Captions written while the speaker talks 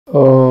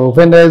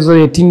When I was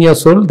 18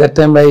 years old, that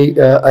time I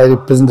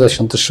represented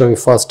Santosh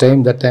first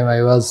time. That time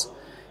I was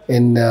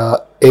in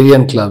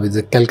Aryan Club. It's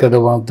a Calcutta,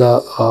 one of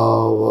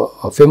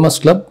the famous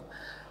club.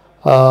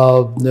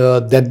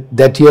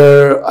 That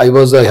year I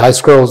was a high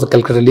scorer of the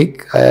Calcutta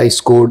League. I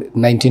scored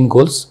 19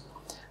 goals.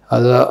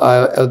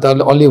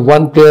 Only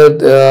one player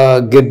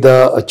get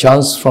the a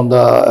chance from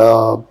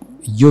the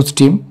youth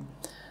team,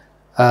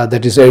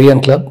 that is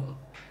Aryan Club,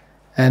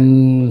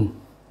 and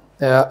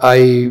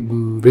I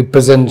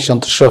represent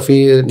Santosh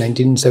Trophy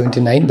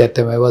 1979. That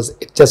time I was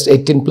just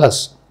 18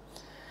 plus,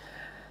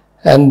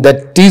 and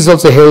that is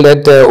also held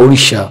at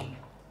Odisha,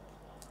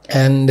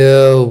 and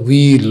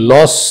we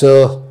lost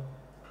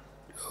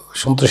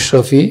Santosh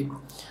Trophy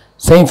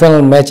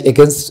semi-final match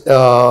against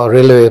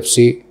Railway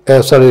FC.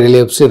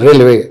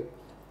 Railway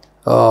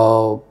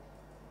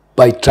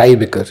by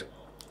tiebreaker.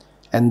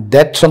 And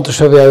that Santosh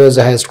Trophy, I was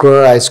a high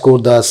scorer. I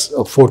scored the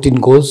 14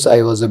 goals.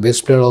 I was a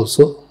best player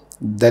also,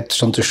 that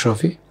Santosh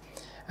Trophy.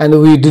 And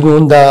we didn't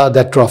win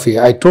that trophy.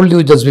 I told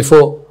you just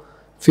before,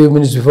 few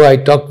minutes before I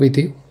talked with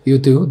you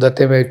two, that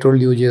time I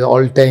told you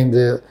all time,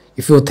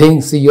 if you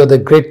think you're the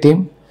great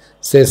team,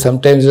 say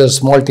sometimes a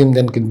small team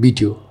then can beat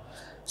you.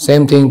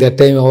 Same thing, that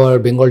time our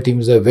Bengal team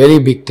is a very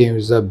big team.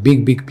 It's a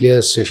big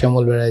players,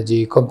 Shyamul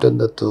Banerjee, Compton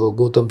Datto,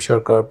 Gautam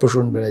Sharkar,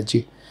 Prashant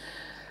Banerjee,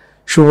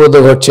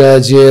 Shubhodha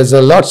Bhattacharya. There's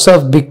lots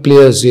of big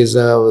players. There's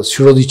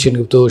Shurodhi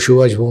Chengupto,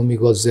 Subhash Bhumik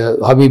was there,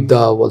 Habib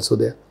Dav also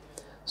there.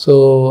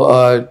 So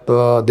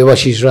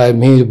Devashish Rai,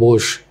 Mihir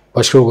Bosch,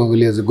 Bhaskar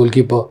Ganguly as a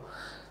goalkeeper.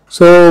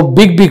 So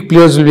big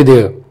players will be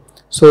there.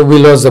 So we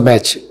lost the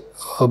match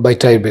by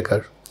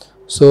tiebreaker.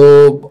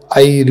 So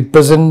I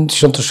represent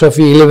Santosh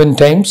Trophy 11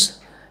 times.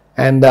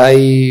 And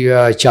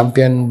I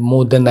championed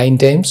more than 9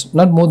 times.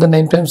 Not more than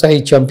 9 times, I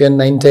championed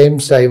 9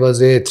 times. I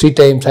was a 3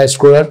 times high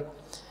scorer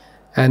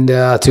and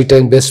 3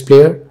 times best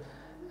player.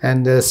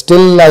 And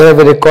still I have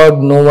a record,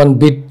 no one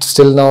beat.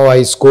 Still now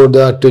I scored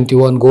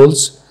 21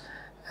 goals.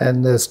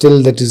 And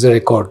still that is a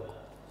record.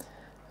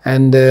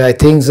 And I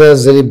think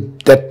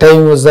that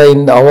time was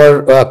in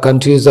our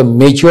country is a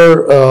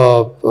major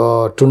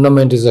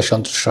tournament is the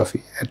Santosh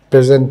Trophy. At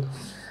present,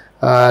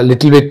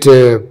 little bit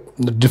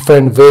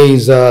different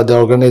ways the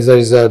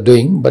organizers are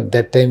doing, but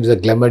that time is a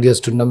glamorous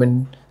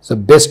tournament. It's the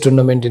best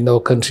tournament in our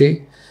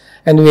country,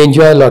 and we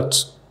enjoy a lot.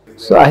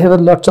 So I have a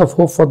lots of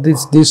hope for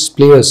these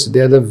players.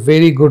 They are the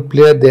very good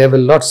player. They have a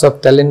lots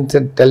of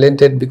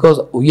talented. Because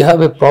we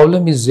have a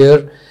problem is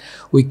there.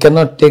 We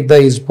cannot take the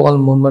Isbal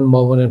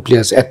Mohammed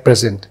players at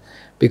present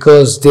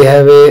because they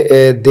have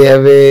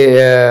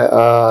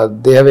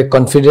a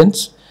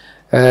confidence.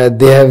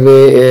 They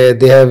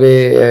have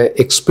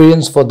a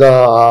experience for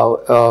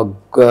the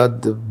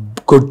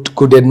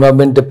good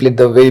environment. They played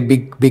the very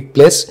big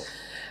place,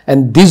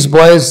 and these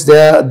boys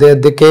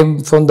they came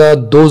from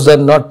those are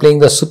not playing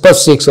the Super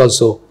Six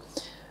also.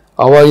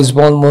 Our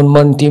Isbal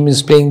Mohammed team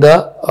is playing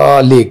the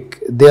league.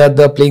 They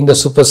are playing the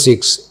Super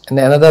Six, and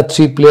another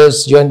 3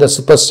 players joined the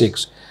Super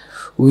Six.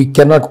 We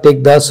cannot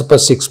take the Super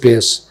Six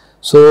players.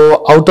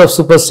 So out of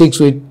Super Six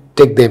we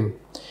take them.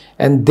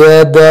 And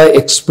the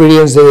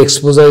experience, their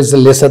exposure is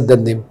lesser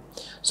than them.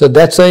 So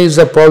that's why is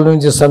the problem.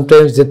 Is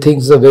sometimes the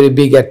things are very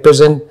big. At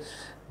present,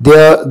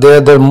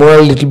 their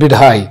moral little bit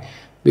high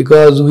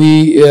because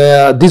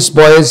these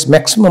boys,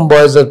 maximum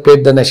boys that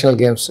played the national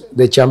games,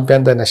 they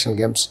championed the national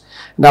games,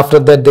 and after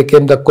that they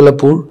came the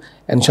Kolhapur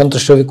and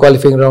Santosh Trophy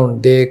qualifying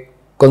round. They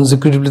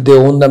consecutively they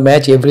won the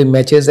match, every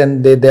matches,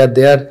 and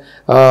their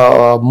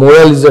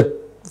moral is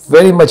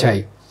very much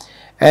high.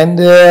 And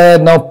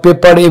now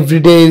paper every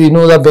day,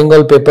 the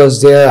Bengal papers,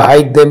 they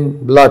hike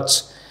them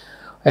lots.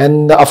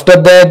 And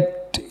after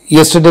that,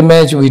 yesterday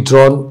match we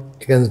drawn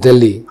against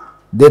Delhi.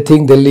 They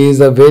think Delhi is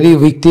a very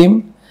weak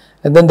team,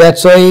 and then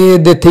that's why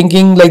they're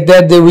thinking like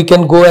that we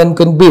can go and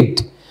can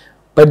beat.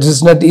 But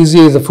it's not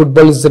easy. The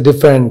football is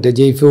different.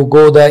 If you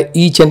go there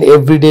each and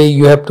every day,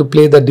 you have to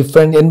play the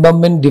different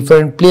environment,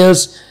 different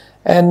players,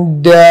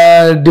 and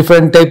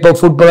different type of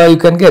footballer you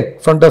can get in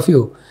front of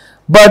you.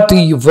 But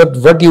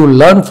what you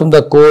learn from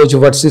the coach,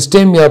 what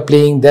system you are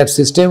playing, that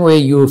system where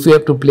if you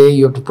have to play,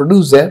 you have to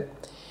produce there,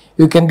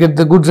 you can get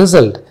the good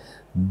result.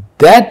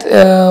 That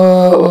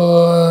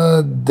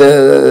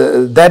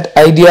that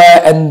idea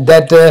and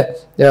that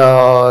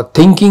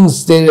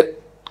thinkings they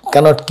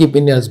cannot keep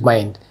in his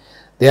mind.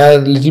 There are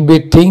little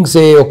bit things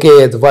say,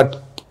 okay,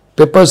 what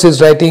Peppers is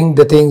writing,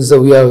 the things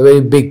we are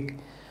very big.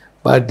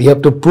 But you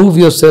have to prove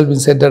yourself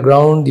inside the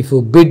ground. If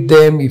you beat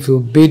them, if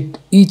you beat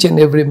each and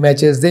every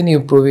matches, then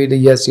you prove it,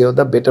 yes, you are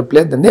the better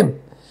player than them.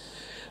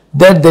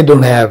 That they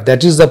don't have.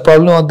 That is the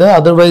problem of the.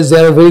 Otherwise, they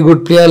are a very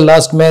good player.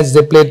 Last match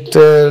they played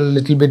a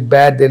little bit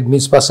bad. They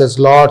miss passes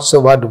lots.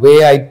 So what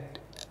way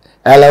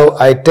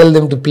I tell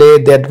them to play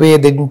that way,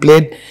 they didn't play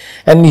it,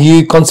 and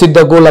he conceded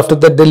the goal. After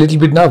that, they're a little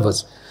bit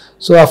nervous.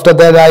 So after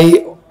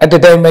that, at a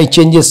time I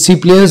changes C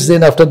players.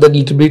 Then after that,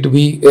 little bit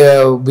we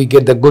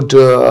get the good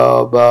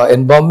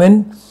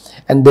environment,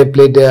 and they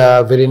played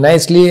very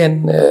nicely,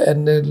 and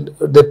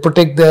they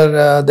protect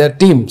their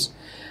teams.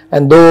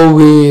 And though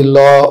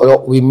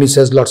we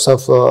misses lots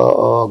of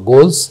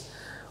goals,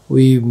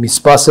 we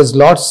mispasses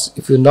lots.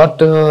 If you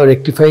not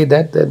rectify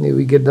that, then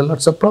we get the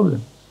lots of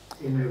problem.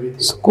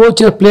 So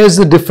coach or players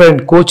is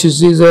different. Coach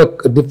is a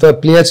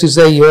players is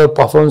your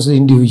performance is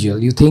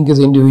individual. You think is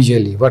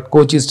individually. But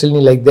coach is telling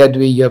you like that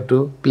way you have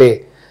to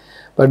play.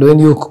 But when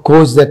you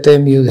coach that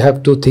time, you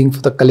have to think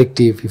for the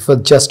collective, for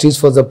justice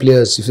for the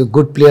players. If you're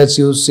good players,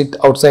 you sit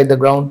outside the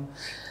ground,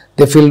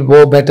 they feel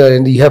more better,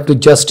 and you have to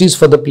justice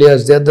for the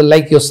players. They are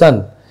like your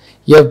son.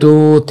 You have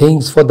to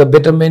think for the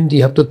betterment.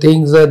 You have to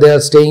think that they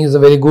are staying is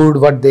very good.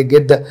 What they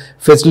get the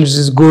facilities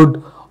is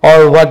good,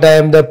 or what I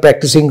am the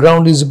practicing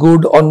ground is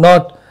good or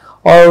not,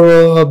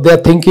 or they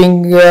are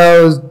thinking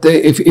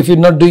if you're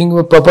not doing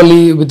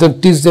properly, we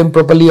don't teach them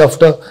properly,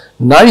 after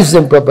nourish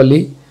them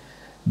properly,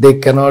 they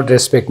cannot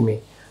respect me.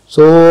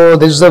 So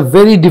this is a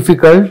very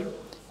difficult,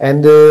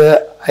 and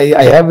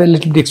I have a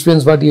little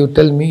experience. What you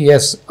tell me,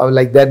 yes,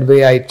 like that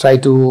way I try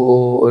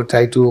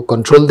to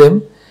control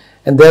them,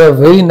 and they are a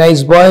very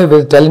nice boy,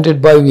 very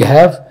talented boy we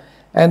have,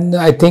 and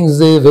I think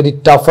it's a very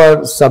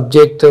tougher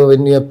subject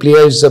when your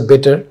players are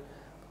better.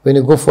 When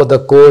you go for the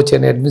coach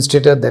and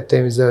administrator, that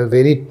time is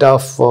very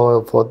tough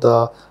for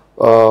the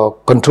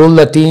control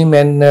the team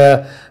and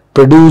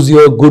produce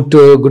your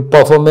good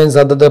performance.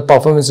 Other the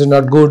performance is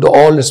not good,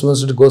 all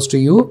responsibility goes to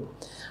you.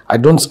 I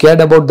don't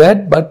scared about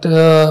that, but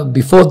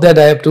before that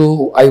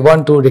I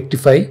want to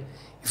rectify.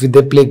 If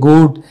they play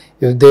good,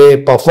 if they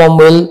perform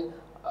well,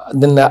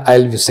 then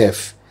I'll be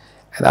safe.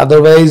 And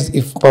otherwise,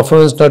 if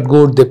performance not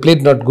good, they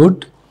played not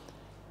good,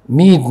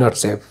 me is not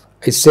safe.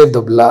 I save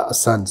the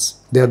sons.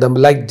 They are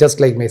just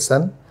like my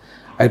son.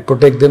 I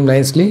protect them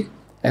nicely,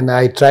 and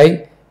I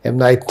try,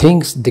 and I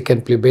think they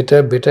can play better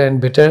and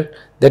better.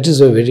 That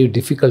is a very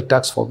difficult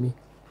task for me.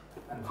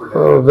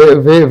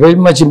 Very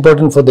much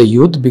important for the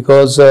youth,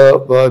 because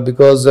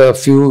a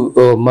few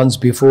months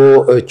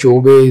before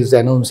Chobe is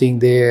announcing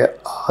the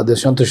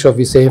Santosh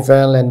Trophy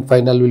semi-final and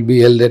final will be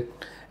held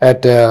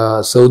at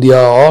Saudi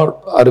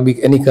or Arabic,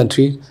 any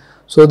country.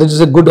 So this is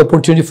a good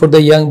opportunity for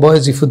the young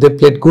boys. If they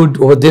played good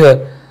over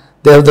there,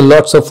 they have the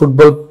lots of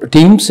football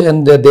teams,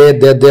 and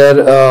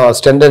their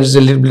standard is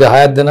a little bit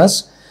higher than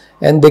us,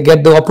 and they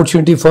get the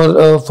opportunity for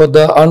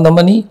the earn the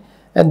money,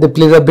 and they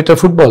play the better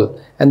football,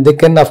 and they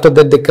can, after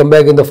that they come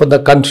back for the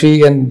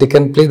country, and they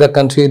can play the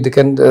country. They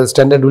can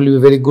standard will be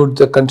very good.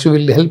 The country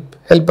will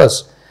help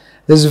us.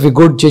 This is a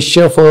good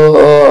gesture for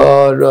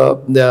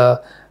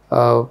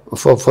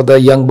the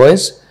young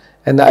boys,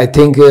 and I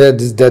think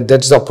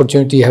that's the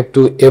opportunity you have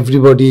to.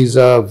 Everybody is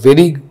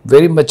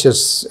very much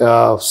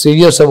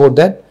serious about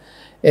that,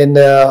 and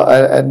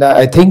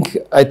I think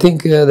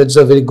that's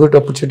a very good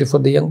opportunity for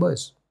the young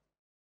boys.